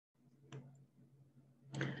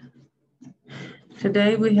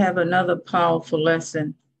Today we have another powerful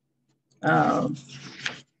lesson um,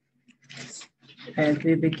 as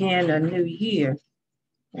we begin a new year.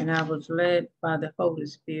 And I was led by the Holy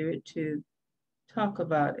Spirit to talk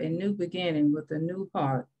about a new beginning with a new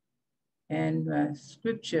heart. And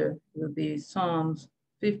scripture will be Psalms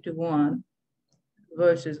 51,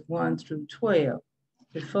 verses 1 through 12.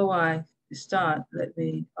 Before I start, let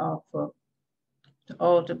me offer the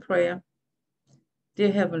altar prayer.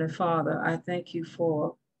 Dear Heavenly Father, I thank you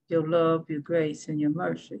for your love, your grace, and your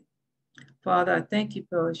mercy. Father, I thank you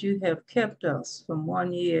because you have kept us from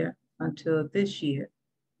 1 year until this year.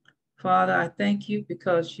 Father, I thank you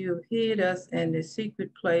because you hid us in the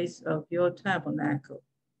secret place of your tabernacle.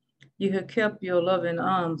 You have kept your loving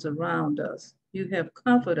arms around us. You have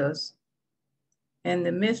comforted us in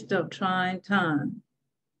the midst of trying time.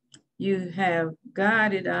 You have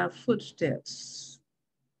guided our footsteps.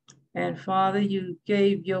 And Father, you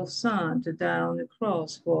gave your Son to die on the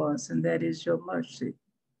cross for us, and that is your mercy,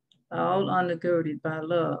 all undergirded by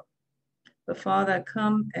love. But Father, I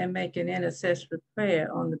come and make an intercessory prayer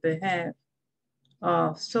on the behalf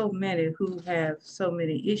of so many who have so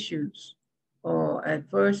many issues or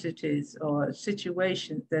adversities or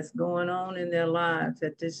situations that's going on in their lives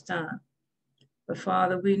at this time. But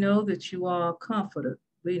Father, we know that you are a comforter.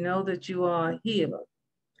 We know that you are a healer.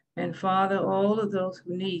 And Father, all of those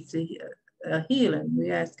who need a healing,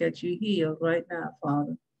 we ask that you heal right now,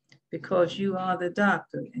 Father, because you are the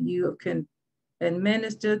doctor and you can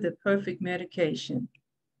administer the perfect medication.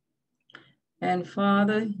 And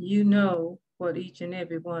Father, you know what each and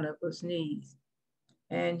every one of us needs.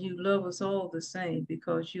 And you love us all the same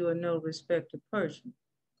because you are no respecter of person.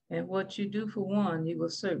 And what you do for one, you will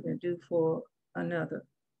certainly do for another.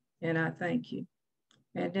 And I thank you.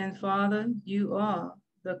 And then, Father, you are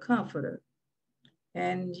the comforter.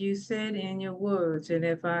 And you said in your words, and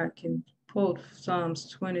if I can quote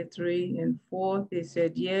Psalms 23 and 4, it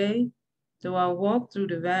said, yea, though I walk through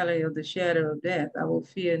the valley of the shadow of death, I will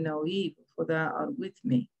fear no evil, for thou art with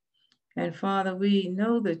me. And Father, we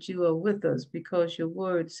know that you are with us because your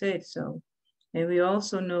word said so. And we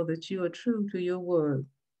also know that you are true to your word.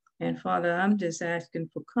 And Father, I'm just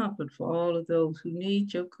asking for comfort for all of those who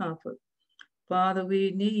need your comfort. Father,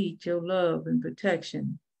 we need your love and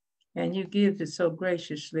protection. And you give it so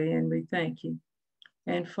graciously, and we thank you.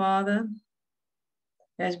 And Father,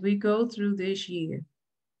 as we go through this year,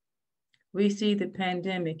 we see the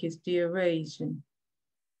pandemic is still raging.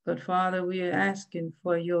 But Father, we are asking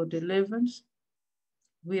for your deliverance.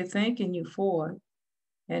 We are thanking you for it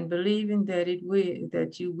and believing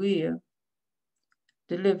that you will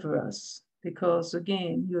deliver us, because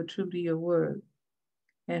again, you're true to your word.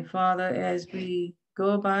 And Father, as we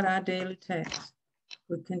go about our daily tasks,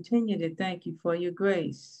 we continue to thank you for your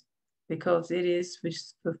grace, because it is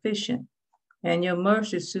sufficient, and your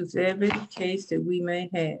mercy suits every case that we may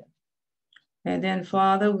have. And then,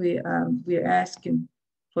 Father, we're asking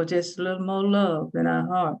for just a little more love in our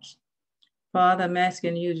hearts. Father, I'm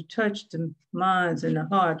asking you to touch the minds and the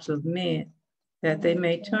hearts of men, that they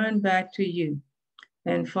may turn back to you.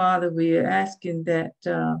 And Father, we are asking that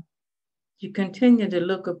you continue to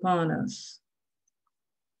look upon us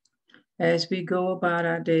as we go about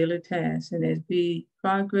our daily tasks, and as we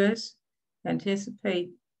progress, anticipate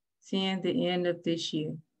seeing the end of this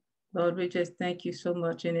year. Lord, we just thank you so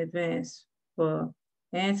much in advance for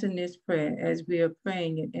answering this prayer as we are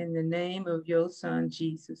praying it in the name of your Son,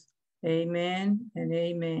 Jesus. Amen and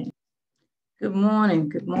amen. Good morning,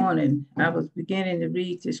 good morning. I was beginning to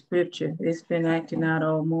read the scripture. It's been acting out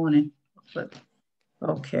all morning, but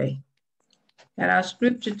okay. And our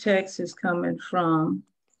scripture text is coming from,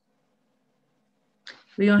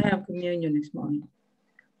 we don't have communion this morning.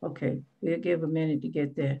 Okay, we'll give a minute to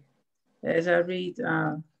get there. As I read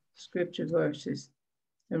our scripture verses,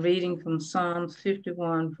 I'm reading from Psalms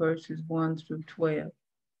 51, verses 1 through 12.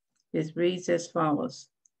 It reads as follows: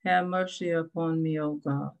 have mercy upon me, O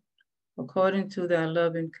God, according to thy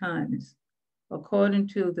loving kindness, according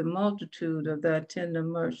to the multitude of thy tender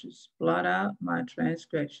mercies, blot out my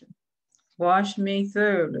transgression. Wash me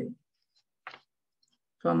thoroughly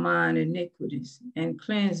from mine iniquities, and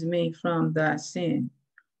cleanse me from thy sin.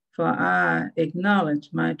 For I acknowledge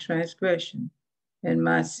my transgression, and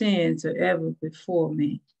my sins are ever before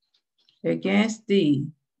me. Against thee,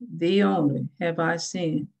 thee only, have I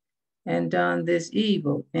sinned, and done this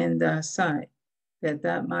evil in thy sight, that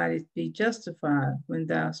thou mightest be justified when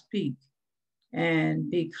thou speak, and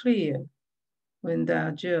be clear when thou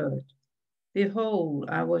judge. Behold,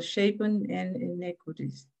 I was shapen in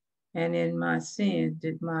iniquities, and in my sin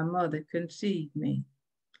did my mother conceive me.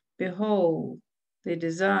 Behold, they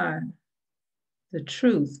desire the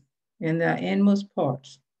truth in thy inmost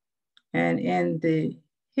parts, and in the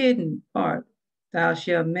hidden part thou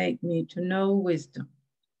shalt make me to know wisdom.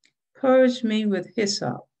 Purge me with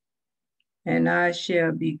hyssop, and I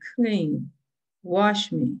shall be clean.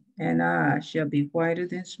 Wash me, and I shall be whiter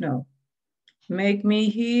than snow. Make me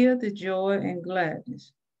hear the joy and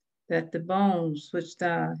gladness, that the bones which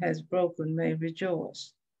thou hast broken may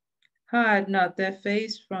rejoice. Hide not thy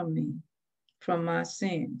face from me, from my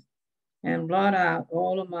sins, and blot out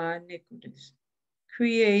all of my iniquities.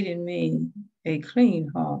 Create in me a clean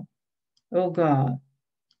heart, O God,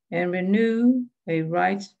 and renew a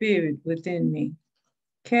right spirit within me.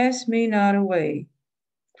 Cast me not away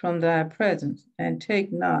from thy presence, and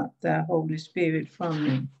take not thy Holy Spirit from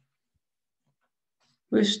me.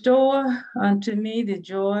 Restore unto me the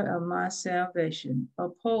joy of my salvation.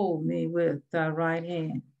 Uphold me with thy right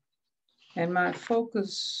hand. And my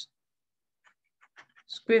focus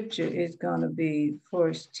scripture is going to be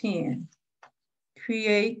verse 10.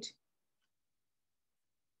 Create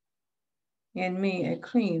in me a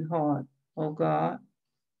clean heart, O God,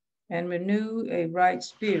 and renew a right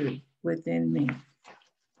spirit within me.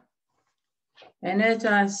 And as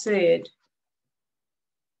I said,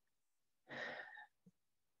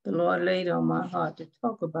 the Lord laid on my heart to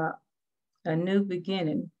talk about a new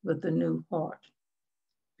beginning with a new heart,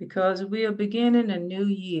 because we are beginning a new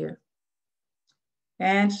year.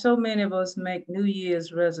 And so many of us make New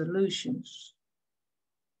Year's resolutions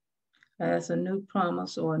as a new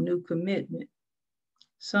promise or a new commitment.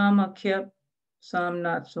 Some are kept, some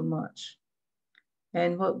not so much.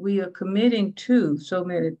 And what we are committing to, so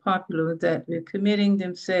many popular that we're committing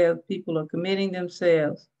themselves, people are committing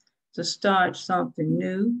themselves to start something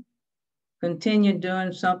new, continue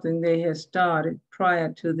doing something they had started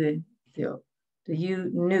prior to the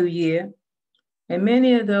new year. And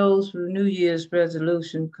many of those New Year's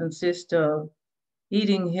resolutions consist of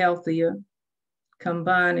eating healthier,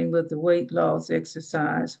 combining with the weight loss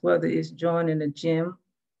exercise, whether it's joining a gym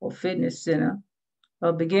or fitness center,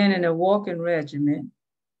 or beginning a walking regimen,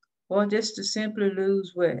 or just to simply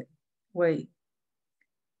lose weight.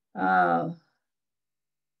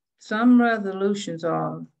 Some resolutions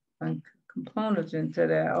are components into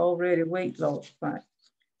that already weight loss plan.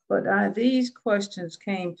 But these questions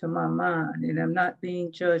came to my mind, and I'm not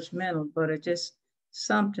being judgmental, but it's just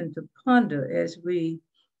something to ponder as we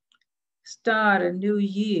start a new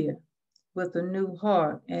year with a new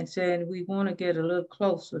heart and saying we want to get a little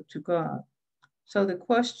closer to God. So the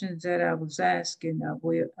questions that I was asking,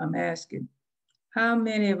 I'm asking, how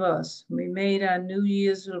many of us, we made our New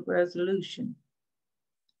Year's resolution,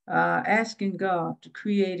 asking God to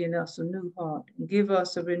create in us a new heart and give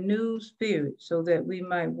us a renewed spirit so that we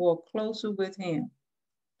might walk closer with Him.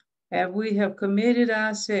 And we have committed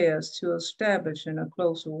ourselves to establishing a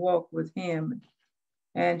closer walk with Him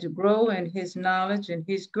and to grow in His knowledge and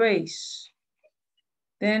His grace.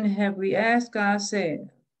 Then have we asked ourselves,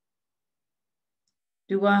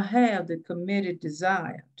 do I have the committed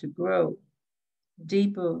desire to grow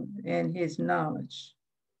deeper in His knowledge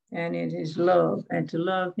and in His love, and to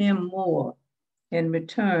love Him more in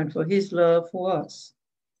return for His love for us?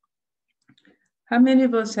 How many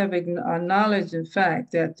of us have acknowledged the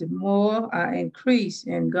fact that the more I increase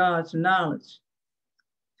in God's knowledge,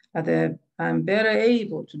 that I'm better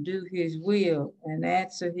able to do His will and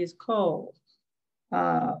answer His call,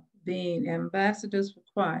 being ambassadors for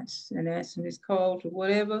Christ and answering His call to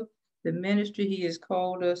whatever the ministry He has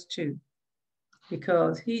called us to,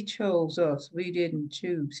 because He chose us, we didn't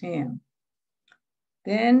choose Him.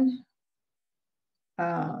 Then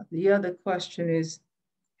the other question is,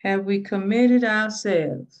 have we committed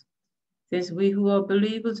ourselves, as we who are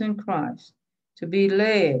believers in Christ, to be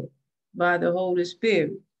led by the Holy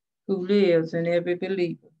Spirit who lives in every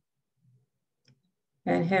believer?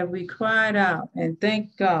 And have we cried out and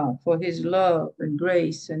thanked God for His love and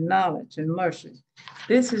grace and knowledge and mercy?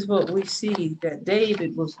 This is what we see that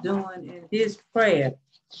David was doing in his prayer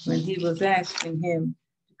when he was asking Him,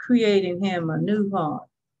 creating him a new heart,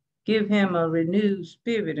 give him a renewed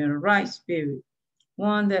spirit and a right spirit,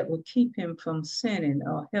 one that will keep him from sinning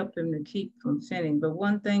or help him to keep from sinning. But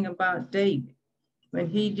one thing about David, when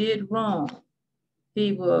he did wrong,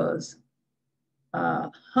 he was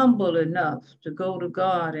humble enough to go to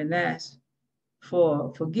God and ask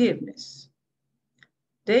for forgiveness.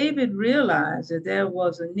 David realized that there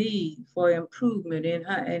was a need for improvement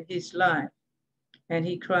in his life, and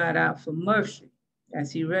he cried out for mercy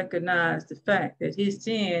as he recognized the fact that his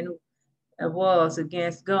sin was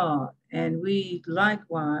against God. And we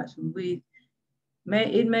likewise,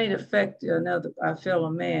 it may affect our fellow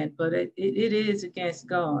man, but it is against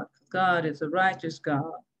God. God is a righteous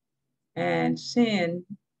God, and sin,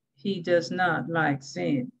 he does not like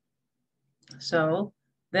sin. So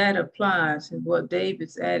that applies, and what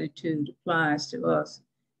David's attitude applies to us.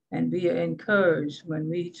 And we are encouraged when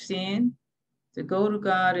we sin to go to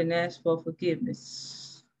God and ask for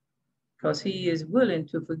forgiveness, because he is willing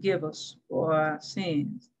to forgive us for our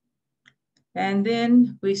sins. And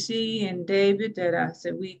then we see in David that I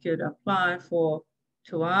said we could apply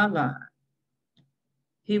to our life.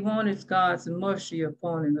 He wanted God's mercy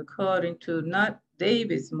upon him according to not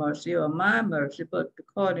David's mercy or my mercy, but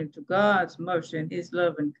according to God's mercy and his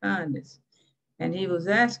love and kindness. And he was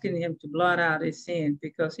asking him to blot out his sin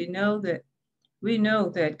because we know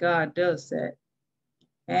that God does that.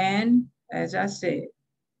 And as I said,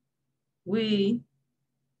 we,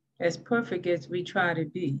 as perfect as we try to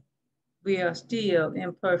be, we are still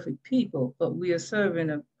imperfect people, but we are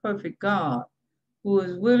serving a perfect God who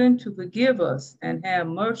is willing to forgive us and have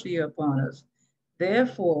mercy upon us.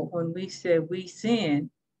 Therefore, when we say we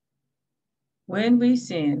sin, whether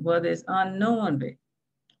it's unknowingly,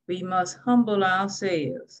 we must humble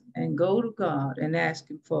ourselves and go to God and ask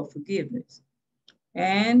him for forgiveness.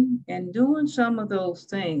 And in doing some of those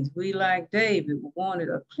things, we, like David, wanted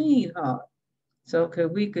a clean heart so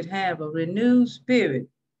we could have a renewed spirit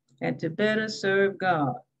and to better serve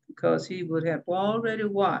God, because he would have already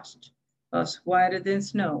washed us whiter than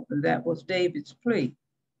snow. And that was David's plea.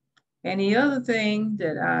 And the other thing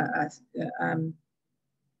that I'm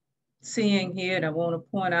seeing here, and I want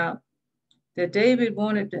to point out, that David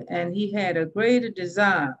wanted to, and he had a greater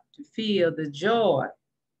desire to feel the joy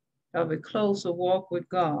of a closer walk with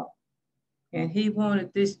God. And he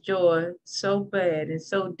wanted this joy so bad and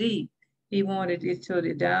so deep. He wanted it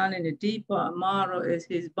to down in the deep marrow as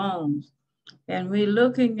his bones. And we're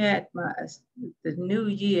looking at the new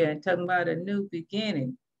year and talking about a new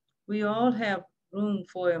beginning. We all have room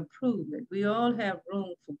for improvement. We all have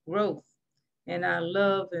room for growth in our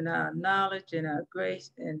love and our knowledge and our grace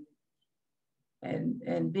and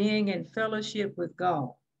being in fellowship with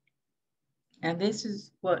God. And this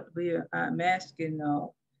is what I'm asking,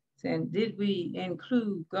 saying, did we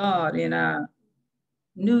include God in our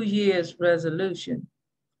New Year's resolution?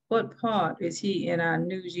 What part is he in our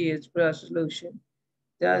New Year's resolution?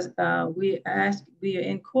 We are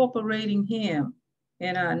incorporating him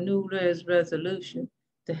in our New Year's resolution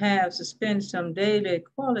to spend some daily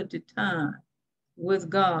quality time with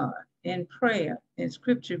God in prayer, in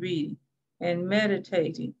scripture reading, and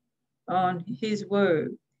meditating on his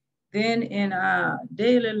word. Then in our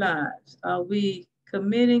daily lives, are we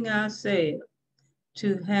committing ourselves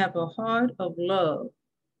to have a heart of love,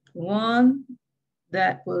 one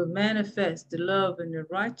that will manifest the love and the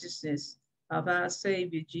righteousness of our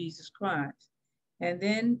Savior, Jesus Christ? And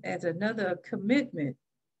then as another commitment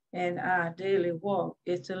in our daily walk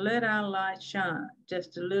is to let our light shine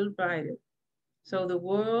just a little brighter. So the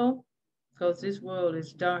world, because this world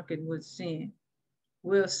is darkened with sin,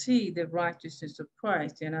 will see the righteousness of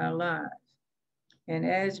Christ in our lives. And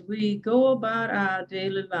as we go about our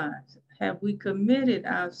daily lives, have we committed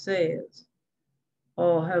ourselves,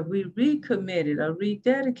 or have we recommitted or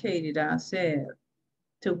rededicated ourselves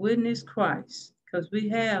to witness Christ? Because we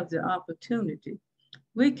have the opportunity.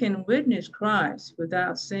 We can witness Christ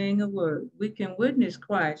without saying a word. We can witness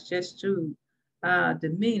Christ just through our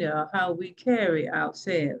demeanor or how we carry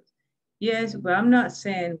ourselves. Yes, but I'm not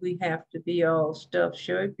saying we have to be all stuffed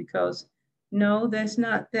shirt, because no, that's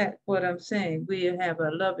not what I'm saying. We have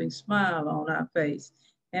a loving smile on our face,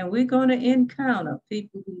 and we're going to encounter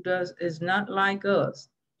people who is not like us.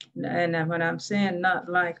 And when I'm saying not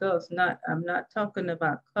like us, I'm not talking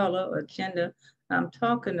about color or gender. I'm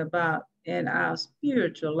talking about in our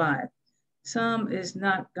spiritual life. Some is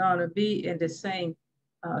not going to be in the same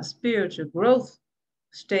spiritual growth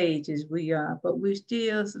stage as we are, but we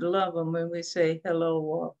still love them when we say hello,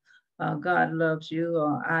 or God loves you,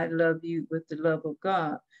 or I love you with the love of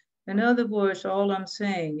God. In other words, all I'm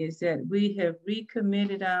saying is that we have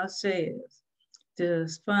recommitted ourselves to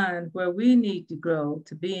find where we need to grow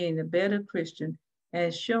to being a better Christian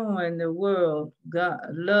and showing the world God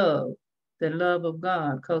the love of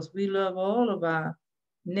God, because we love all of our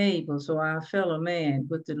neighbors or our fellow man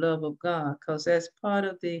with the love of God, because that's part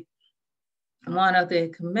of one of the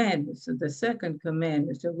commandments, the second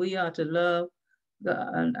commandment, that we are to love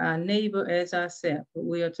our neighbor as ourselves, but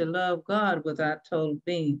we are to love God with our total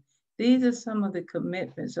being. These are some of the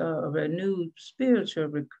commitments of a renewed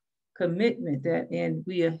spiritual commitment that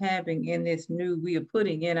we are having in we are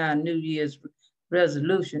putting in our New Year's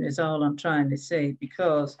resolution, is all I'm trying to say,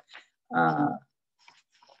 because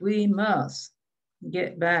we must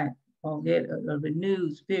get back or get a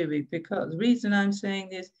renewed spirit. Because the reason I'm saying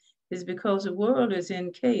this is because the world is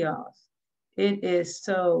in chaos. It is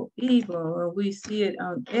so evil, and we see it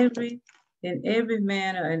in every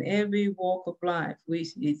manner and every walk of life. We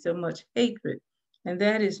see so much hatred, and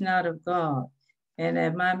that is not of God. And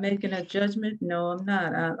am I making a judgment? No, I'm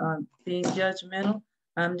not. I'm being judgmental.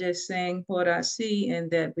 I'm just saying what I see,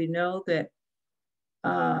 and that we know that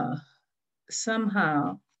uh,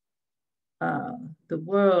 somehow uh, the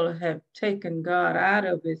world have taken God out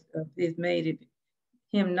of his made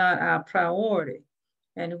him not our priority.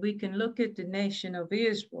 And we can look at the nation of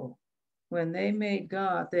Israel when they made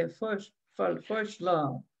God their first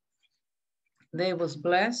love. They was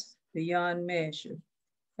blessed beyond measure.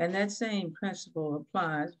 And that same principle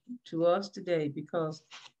applies to us today, because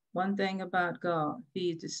one thing about God,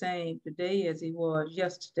 he's the same today as he was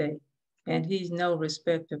yesterday, and he's no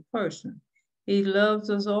respecter of person. He loves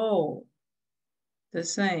us all the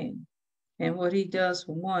same. And what he does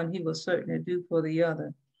for one, he will certainly do for the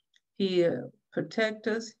other. He protect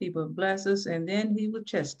us, he will bless us, and then he will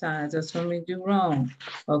chastise us when we do wrong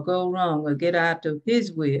or go wrong or get out of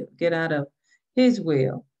his will.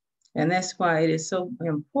 And that's why it is so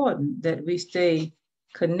important that we stay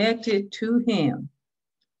connected to him,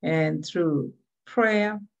 and through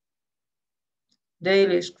prayer,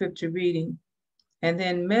 daily scripture reading, and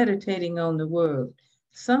then meditating on the word.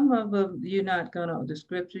 Some of them you're not gonna, the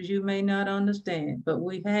scriptures you may not understand, but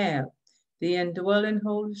we have the indwelling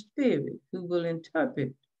Holy Spirit who will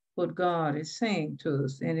interpret what God is saying to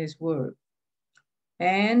us in his word.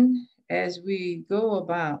 And as we go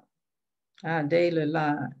about our daily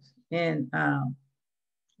lives and our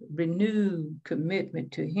renewed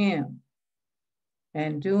commitment to him,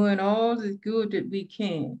 and doing all the good that we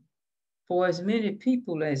can for as many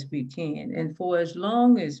people as we can and for as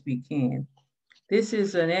long as we can, this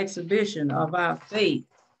is an exhibition of our faith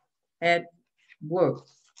at work,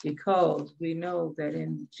 because we know that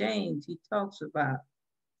in James, he talks about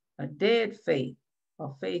a dead faith,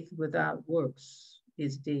 or faith without works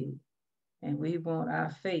is dead. And we want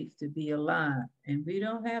our faith to be alive. And we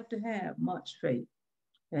don't have to have much faith.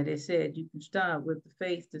 And they said you can start with the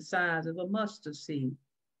faith the size of a mustard seed.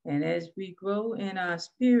 And as we grow in our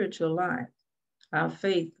spiritual life, our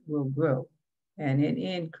faith will grow and it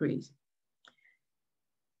increase.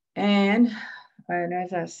 And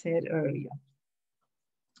as I said earlier,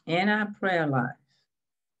 in our prayer life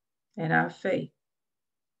and our faith,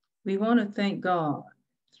 we want to thank God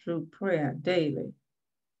through prayer daily,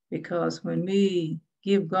 because when we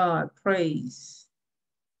give God praise,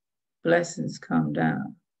 blessings come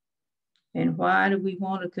down. And why do we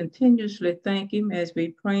want to continuously thank him as we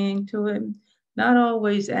praying to him? Not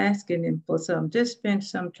always asking him for something, just spend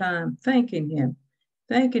some time thanking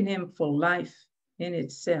him for life in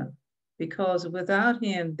itself. Because without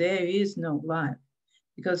him, there is no life.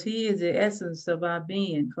 Because he is the essence of our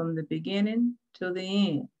being from the beginning to the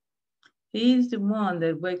end. He's the one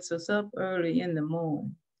that wakes us up early in the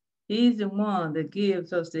morning. He's the one that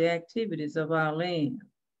gives us the activities of our land.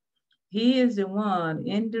 He is the one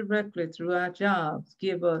indirectly through our jobs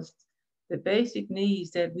give us the basic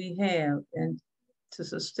needs that we have and to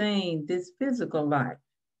sustain this physical life.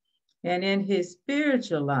 And in his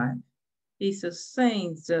spiritual life, he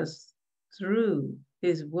sustains us through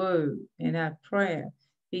his word and our prayer.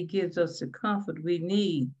 He gives us the comfort we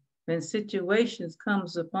need when situations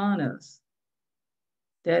comes upon us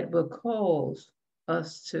that will cause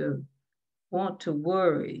us to want to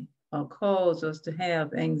worry or cause us to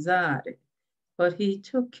have anxiety. But he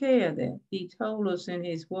took care of that. He told us in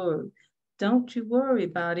his word, don't you worry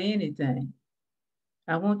about anything.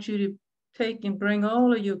 I want you to take and bring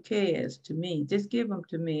all of your cares to me. Just give them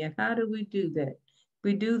to me. And how do we do that?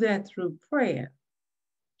 We do that through prayer.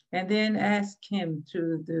 And then ask him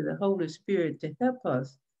through the Holy Spirit to help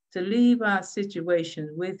us to leave our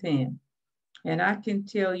situations with him. And I can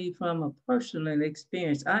tell you from a personal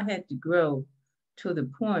experience, I had to grow to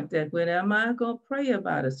the point that when am I going to pray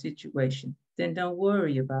about a situation, then don't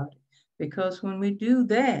worry about it. Because when we do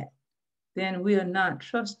that, then we are not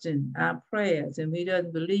trusting our prayers, and we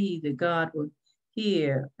don't believe that God will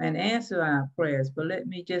hear and answer our prayers. But let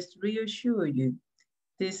me just reassure you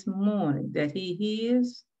this morning that he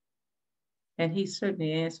hears and he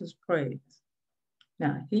certainly answers prayers.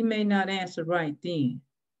 Now, he may not answer right then,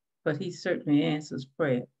 but he certainly answers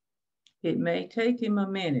prayer. It may take him a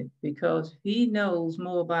minute because he knows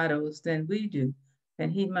more about us than we do.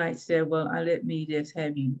 And he might say, well, let me just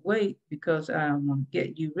have you wait because I want to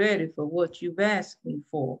get you ready for what you've asked me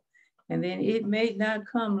for. And then it may not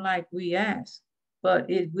come like we ask, but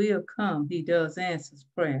it will come. He does answer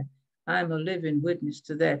prayer. I'm a living witness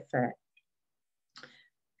to that fact.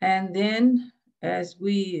 And then as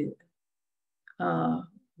we are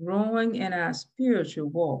growing in our spiritual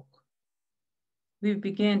walk, we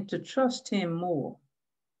begin to trust him more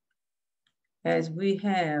as we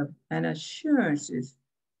have an assurances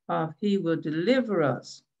of he will deliver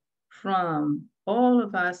us from all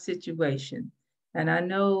of our situation. And I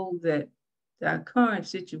know that our current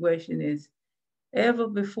situation is ever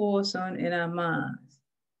before us in our minds.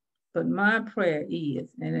 But my prayer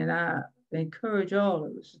is, and then I encourage all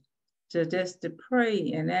of us to just to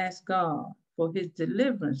pray and ask God for his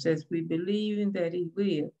deliverance as we believe in that he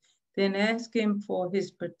will. Then ask him for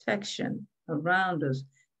his protection around us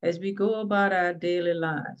as we go about our daily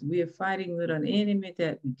lives. We are fighting with an enemy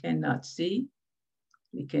that we cannot see,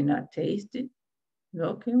 we cannot taste it,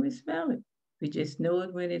 nor can we smell it. We just know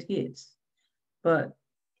it when it hits. But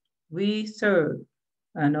we serve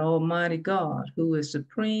an almighty God who is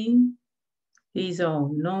supreme. He's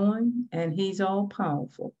all-knowing and he's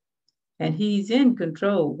all-powerful. And he's in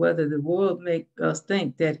control, whether the world make us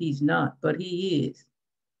think that he's not, but he is.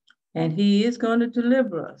 And he is going to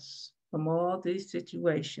deliver us from all these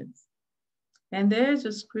situations. And there's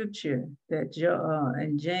a scripture that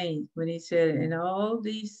in James, when he said, in all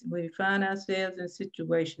these, when we find ourselves in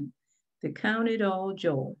situations, to count it all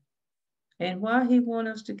joy. And why he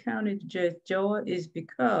wants us to count it just joy is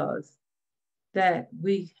because that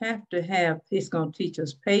we have to have, it's going to teach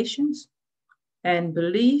us patience and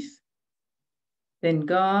belief in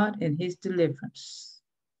God and his deliverance.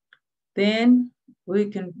 Then we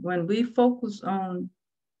can, when we focus on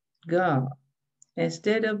God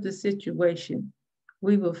instead of the situation,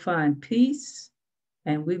 we will find peace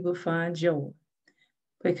and we will find joy.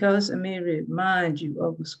 Because let me remind you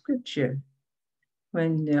of a scripture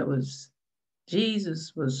when there was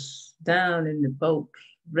Jesus was down in the boat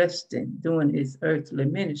resting, doing his earthly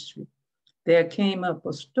ministry. There came up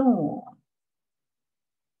a storm,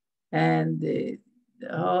 and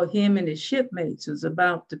him and his shipmates was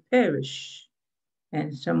about to perish.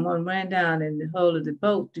 And someone ran down in the hull of the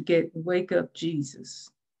boat to wake up Jesus.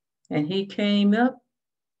 And he came up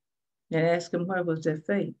and asked him where was their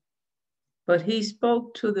fate. But he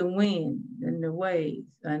spoke to the wind and the waves,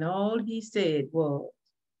 and all he said was,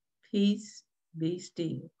 peace, be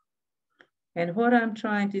still. And what I'm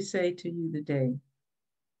trying to say to you today,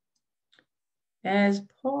 as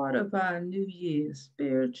part of our New Year's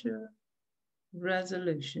spiritual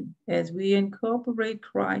resolution, as we incorporate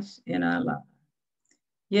Christ in our lives,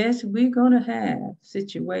 yes, we're going to have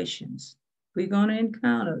situations. We're going to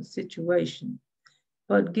encounter situations,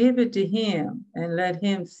 but give it to him and let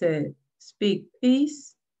him say, speak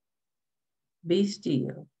peace, be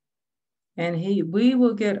still. And we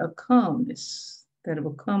will get a calmness that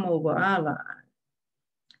will come over our lives.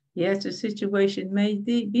 Yes, the situation may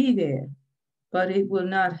be there, but it will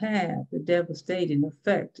not have the devastating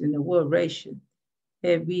effect and the worration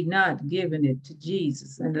had we not given it to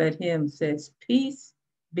Jesus and let him say, peace,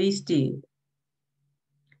 be still.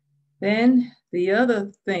 Then the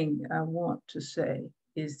other thing I want to say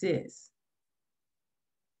is this.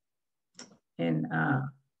 In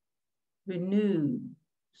our renewed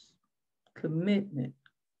commitment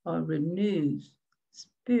or renewed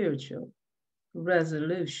spiritual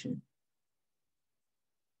resolution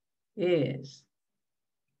is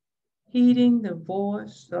heeding the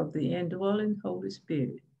voice of the indwelling Holy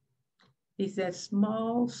Spirit. He's that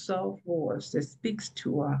small, soft voice that speaks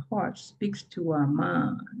to our hearts, speaks to our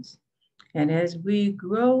minds. And as we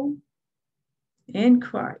grow in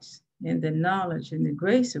Christ, in the knowledge and the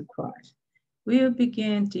grace of Christ, we'll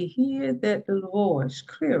begin to hear that the voice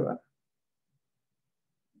clearer,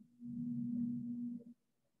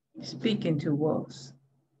 speaking to us.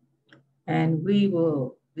 And we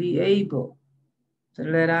will be able to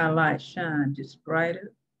let our light shine just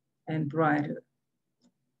brighter and brighter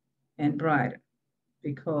and brighter,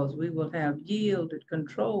 because we will have yielded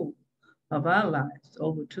control of our lives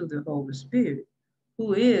over to the Holy Spirit,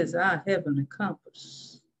 who is our heavenly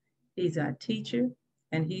compass. He's our teacher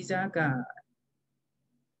and he's our guide.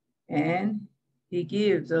 And he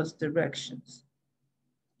gives us directions.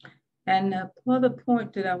 And the other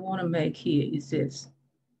point that I want to make here is this: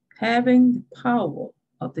 having the power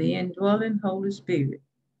of the indwelling Holy Spirit,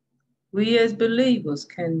 we as believers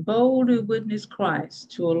can boldly witness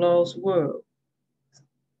Christ to a lost world,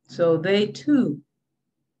 so they too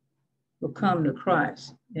will come to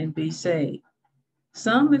Christ and be saved.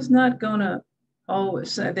 Some is not going to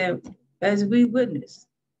always say that, as we witness.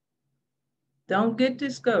 Don't get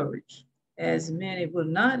discouraged, as many will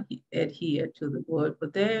not adhere to the word,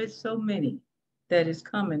 but there is so many that is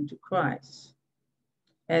coming to Christ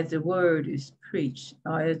as the word is preached,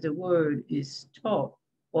 or as the word is taught,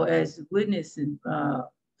 or as witnessing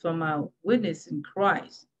from our witness in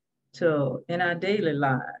Christ in our daily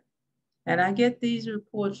life. And I get these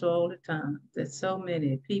reports all the time that so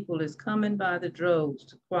many people is coming by the droves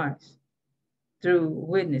to Christ through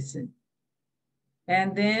witnessing.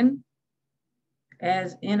 And then,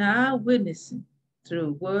 as in our witnessing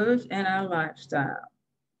through words and our lifestyle,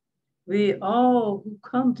 we all who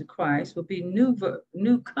come to Christ will be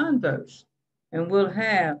new converts and will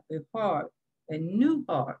have a new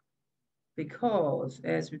heart, because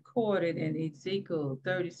as recorded in Ezekiel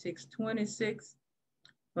 36:26,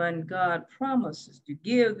 when God promises to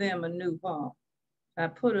give them a new heart, I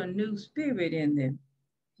put a new spirit in them.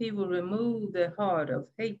 He will remove their heart of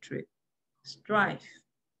hatred, strife,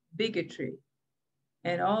 bigotry,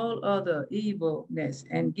 and all other evilness,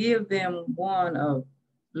 and give them one of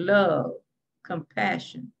love,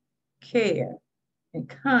 compassion, care, and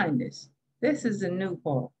kindness. This is a new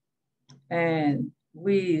heart. And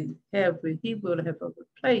he will have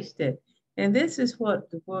replaced it. And this is what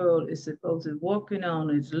the world is supposed to be working on,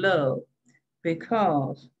 is love,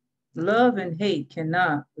 because love and hate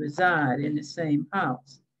cannot reside in the same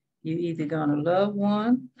house. You're either gonna love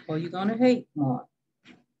one or you're gonna hate one.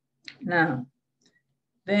 Now,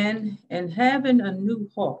 then, in having a new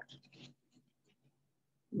heart,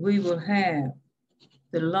 we will have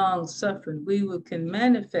the long suffering. We can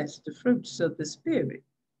manifest the fruits of the Spirit,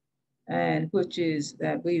 and which is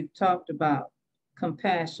that we've talked about: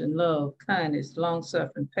 compassion, love, kindness, long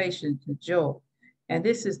suffering, patience, and joy. And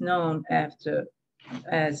this is known as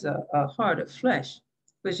a heart of flesh,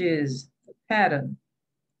 which is the pattern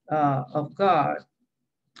of God.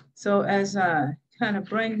 So as I kind of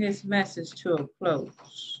bring this message to a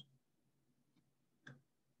close,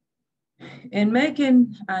 in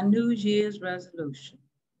making our New Year's resolution,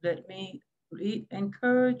 let me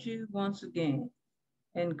encourage you once again,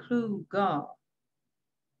 include God,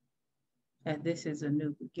 and this is a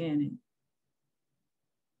new beginning.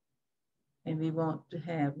 And we want to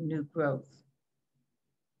have new growth.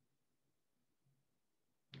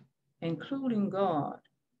 Including God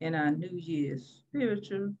in our New Year's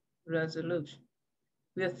spiritual resolution.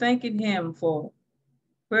 We're thanking Him for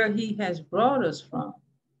where He has brought us from,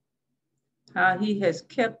 how He has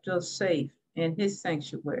kept us safe in His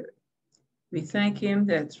sanctuary. We thank Him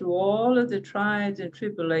that through all of the trials and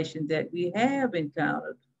tribulations that we have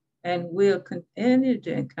encountered and will continue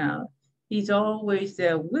to encounter, He's always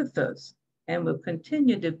there with us and will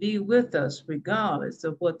continue to be with us regardless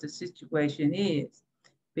of what the situation is,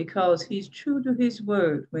 because He's true to His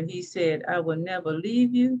word when He said, I will never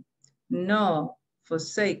leave you nor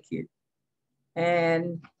forsake you.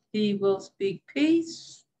 And He will speak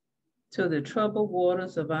peace to the troubled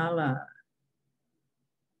waters of our lives.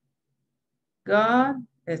 God,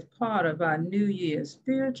 as part of our New Year's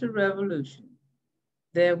spiritual revolution,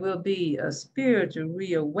 there will be a spiritual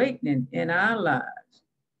reawakening in our lives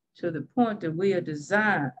to the point that we have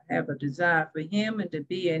a desire for Him and to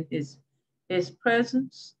be in His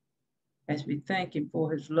presence, as we thank Him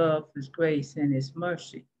for His love, His grace, and His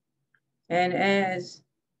mercy. And as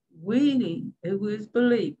we, who is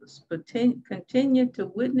believers, continue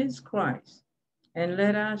to witness Christ and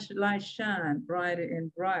let our light shine brighter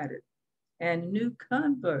and brighter, and new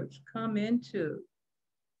converts come into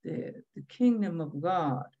the kingdom of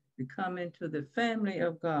God, become into the family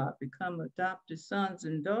of God, become adopted sons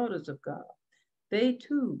and daughters of God, they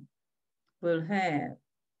too will have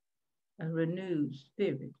a renewed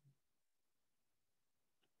spirit.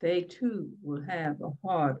 They too will have a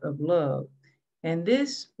heart of love. And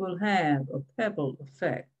this will have a pebble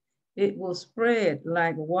effect. It will spread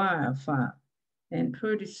like wildfire. And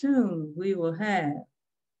pretty soon we will have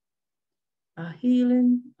a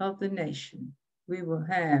healing of the nation. We will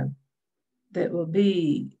have, that will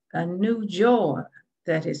be a new joy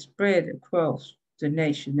that is spread across the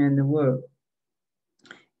nation and the world.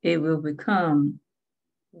 It will become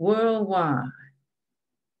worldwide.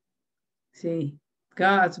 See,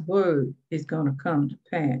 God's word is going to come to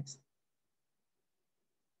pass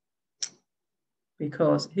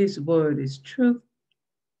because His word is truth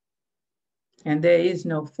and there is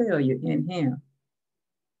no failure in Him.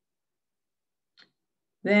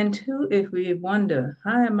 Then too, if we wonder,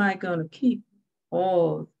 how am I going to keep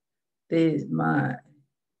all my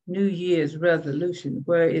New Year's resolution,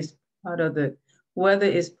 whether it's part of the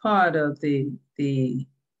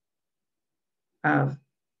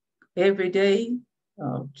everyday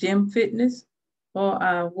gym fitness or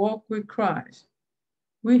our walk with Christ?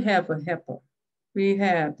 We have a helper. We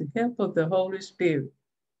have the help of the Holy Spirit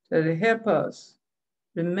to help us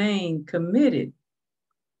remain committed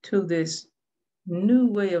to this new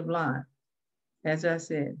way of life. As I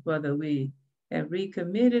said, whether we have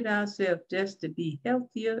recommitted ourselves just to be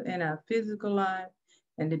healthier in our physical life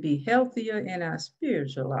and to be healthier in our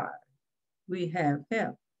spiritual life. we have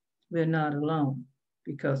help. We're not alone.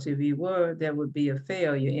 Because if we were, there would be a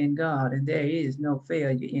failure in God, and there is no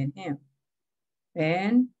failure in him.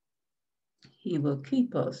 And he will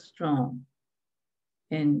keep us strong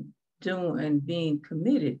in doing and being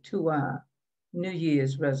committed to our New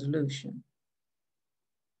Year's resolution.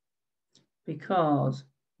 Because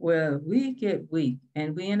where we get weak,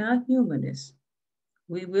 and we in our humanness,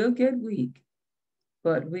 we will get weak,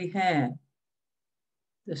 but we have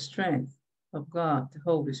the strength of God, the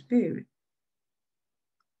Holy Spirit.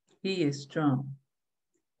 He is strong.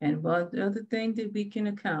 And one other thing that we can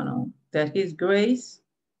account on, that his grace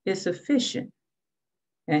is sufficient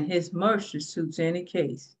and his mercy suits any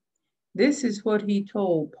case. This is what he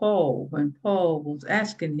told Paul when Paul was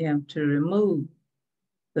asking him to remove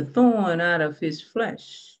the thorn out of his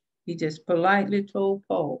flesh. He just politely told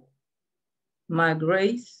Paul, my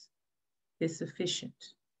grace is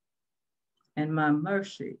sufficient and my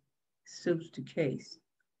mercy suits the case.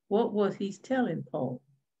 What was he telling Paul?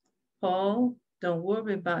 Paul, don't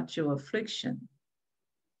worry about your affliction.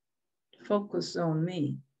 Focus on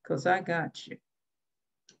me, because I got you.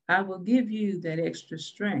 I will give you that extra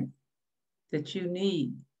strength that you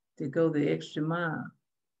need to go the extra mile.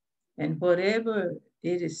 And whatever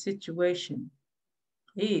it is situation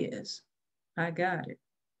is, I got it.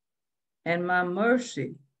 And my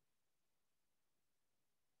mercy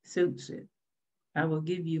suits it. I will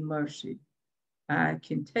give you mercy. I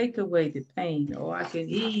can take away the pain, or I can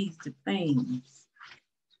ease the pain,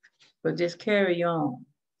 but just carry on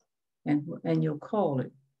and you'll call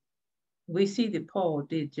it. We see that Paul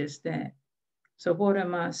did just that. So what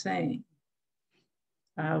am I saying?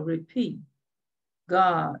 I'll repeat.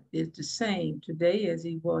 God is the same today as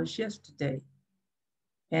he was yesterday.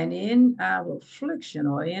 And in our affliction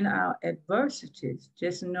or in our adversities,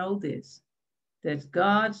 just know this, that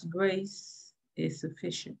God's grace is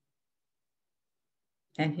sufficient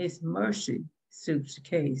and his mercy suits the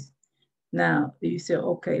case. Now, you say,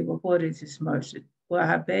 okay, well, what is his mercy? Well,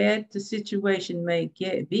 how bad the situation may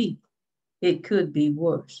be, it could be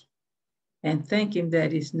worse. And thinking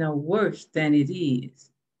that it's no worse than it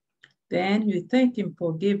is. Then you thank him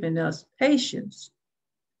for giving us patience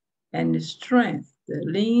and the strength to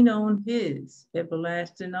lean on his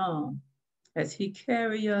everlasting arm as he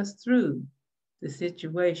carry us through the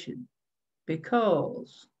situation,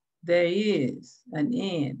 because there is an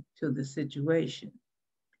end to the situation.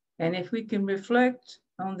 And if we can reflect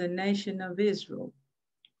on the nation of Israel,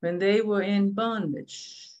 when they were in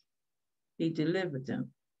bondage, he delivered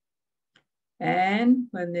them. And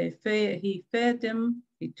when he fed them,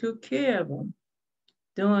 he took care of them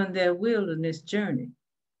during their wilderness journey.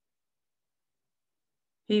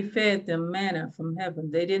 He fed them manna from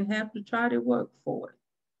heaven. They didn't have to try to work for it.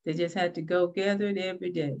 They just had to go gather it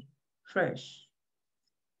every day, fresh.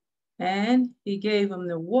 And he gave them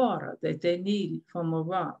the water that they needed from a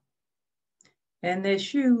rock. And their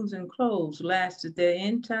shoes and clothes lasted their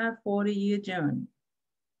entire 40-year journey.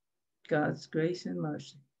 God's grace and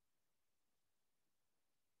mercy.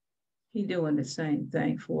 He's doing the same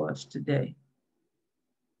thing for us today,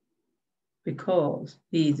 because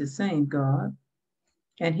he's the same God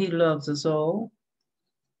and he loves us all,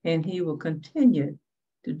 and he will continue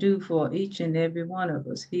to do for each and every one of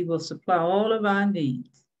us. He will supply all of our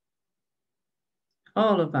needs,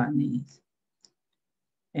 all of our needs.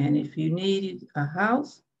 And if you needed a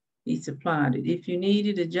house, he supplied it. If you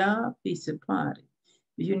needed a job, he supplied it.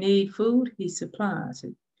 If you need food, he supplies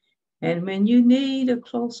it. And when you need a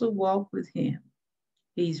closer walk with him,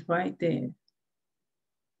 he's right there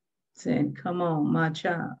saying, come on, my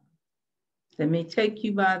child, let me take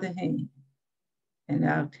you by the hand and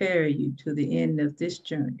I'll carry you to the end of this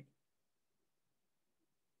journey.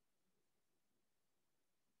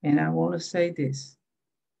 And I want to say this,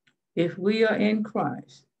 if we are in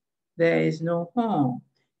Christ, there is no harm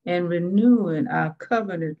in renewing our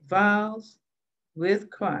covenant vows with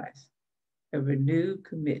Christ, a renewed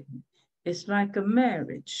commitment. It's like a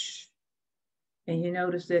marriage. And you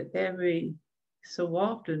notice that every so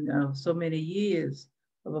often, so many years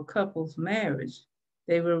of a couple's marriage,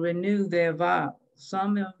 they will renew their vows.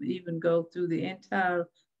 Some even go through the entire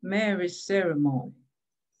marriage ceremony.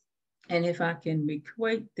 And if I can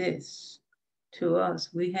equate this to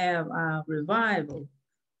us, we have our revival,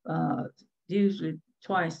 usually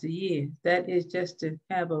twice a year. That is just to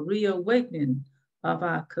have a reawakening of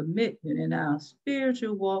our commitment and our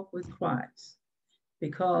spiritual walk with Christ.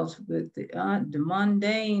 Because with the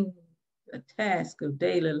mundane task of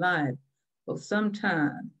daily life, well,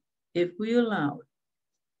 sometimes if we allow it,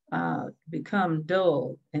 become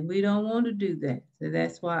dull, and we don't want to do that. So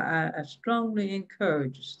that's why I strongly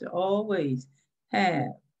encourage us to always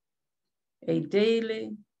have a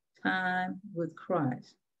daily time with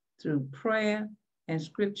Christ through prayer and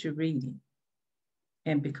scripture reading.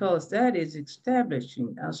 And because that is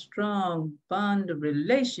establishing a strong bond of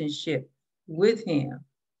relationship with him.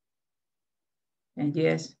 And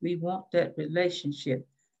yes, we want that relationship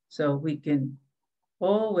so we can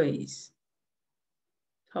always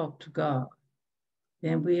talk to God.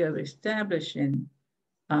 Then we are establishing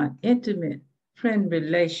an intimate friend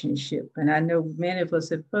relationship. And I know many of us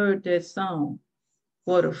have heard that song,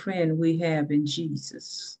 What a Friend We Have in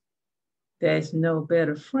Jesus. There's no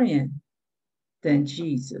better friend than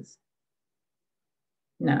Jesus.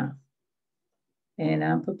 Now, and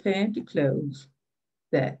I'm prepared to close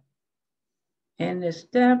that. In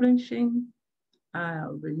establishing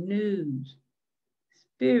our renewed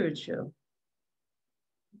spiritual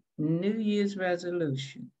New Year's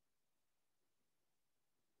resolution,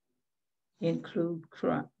 include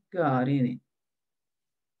God in it,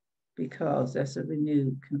 because that's a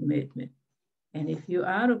renewed commitment. And if you're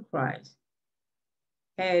out of Christ,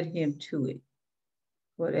 add him to it,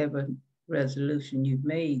 whatever resolution you've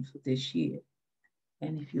made for this year.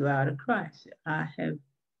 And if you're out of Christ, I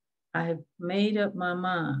have made up my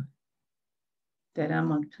mind that I'm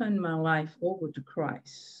going to turn my life over to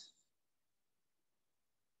Christ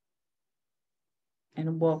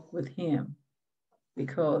and walk with him,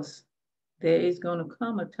 because there is going to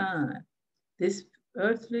come a time this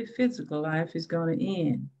earthly physical life is going to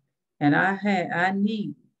end, and I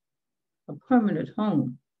need a permanent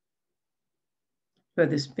home for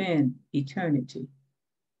to spend eternity.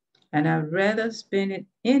 And I'd rather spend it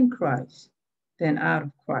in Christ than out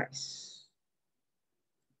of Christ.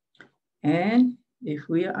 And if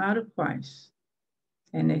we are out of Christ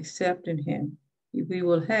and accepting him, we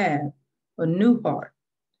will have a new heart.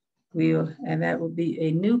 And that will be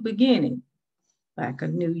a new beginning, like a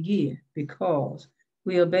new year, because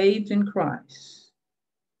we are bathed in Christ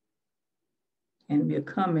and we are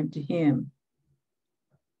coming to him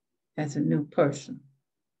as a new person.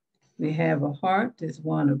 We have a heart that's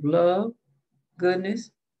one of love, goodness,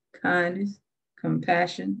 kindness,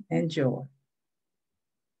 compassion, and joy.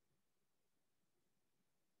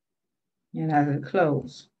 And I will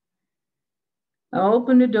close. I'll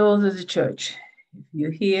open the doors of the church. If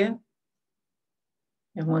you're here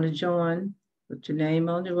and want to join, put your name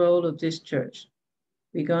on the roll of this church.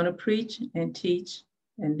 We're going to preach and teach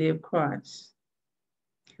and live Christ,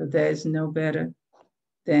 because there is no better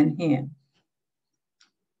than him.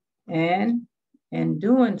 And in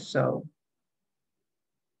doing so,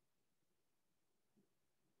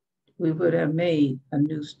 we would have made a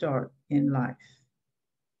new start in life.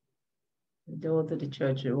 The doors of the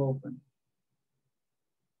church are open.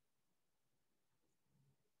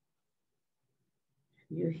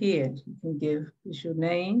 If you're here, you can give us your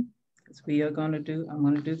name, because I'm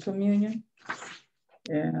going to do communion.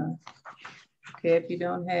 Okay, if you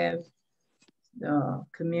don't have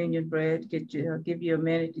communion bread, I'll give you a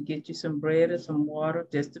minute to get you some bread or some water,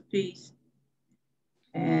 just a piece,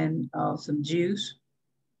 and some juice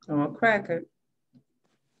or a cracker.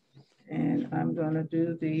 And I'm going to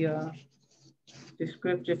do the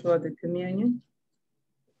scripture for the communion.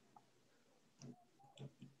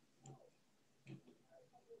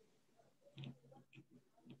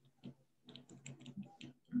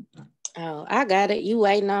 Oh, I got it. You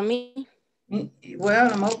waiting on me?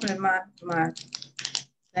 Well, I'm opening my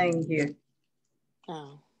thing here.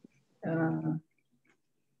 Oh.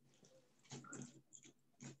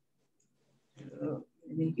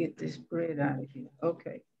 Let me get this bread out of here.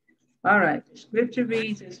 Okay. All right. The scripture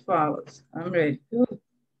reads as follows. I'm ready.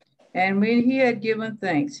 And when he had given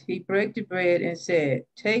thanks, he broke the bread and said,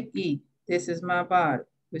 "Take, eat. This is my body,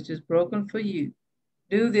 which is broken for you.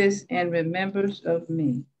 Do this in remembrance of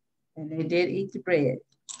me." And they did eat the bread.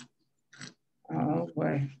 Oh,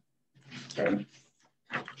 boy. Okay.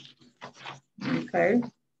 Okay.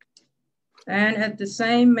 And at the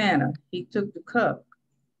same manner, he took the cup.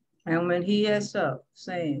 And when he had supped,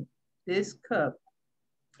 saying, "This cup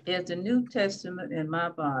is the New Testament in my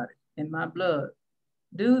body, in my blood.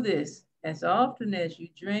 Do this as often as you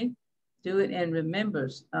drink, do it in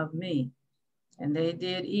remembrance of me." And they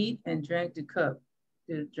did eat and drank the cup,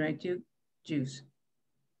 to drink the juice.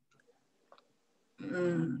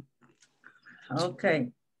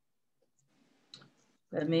 Okay.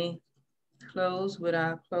 Let me close with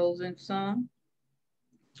our closing song.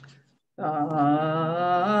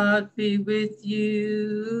 God be with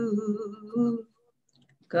you.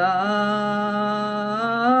 God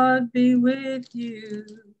be with you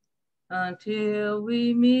until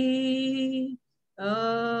we meet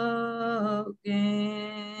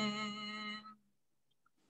again.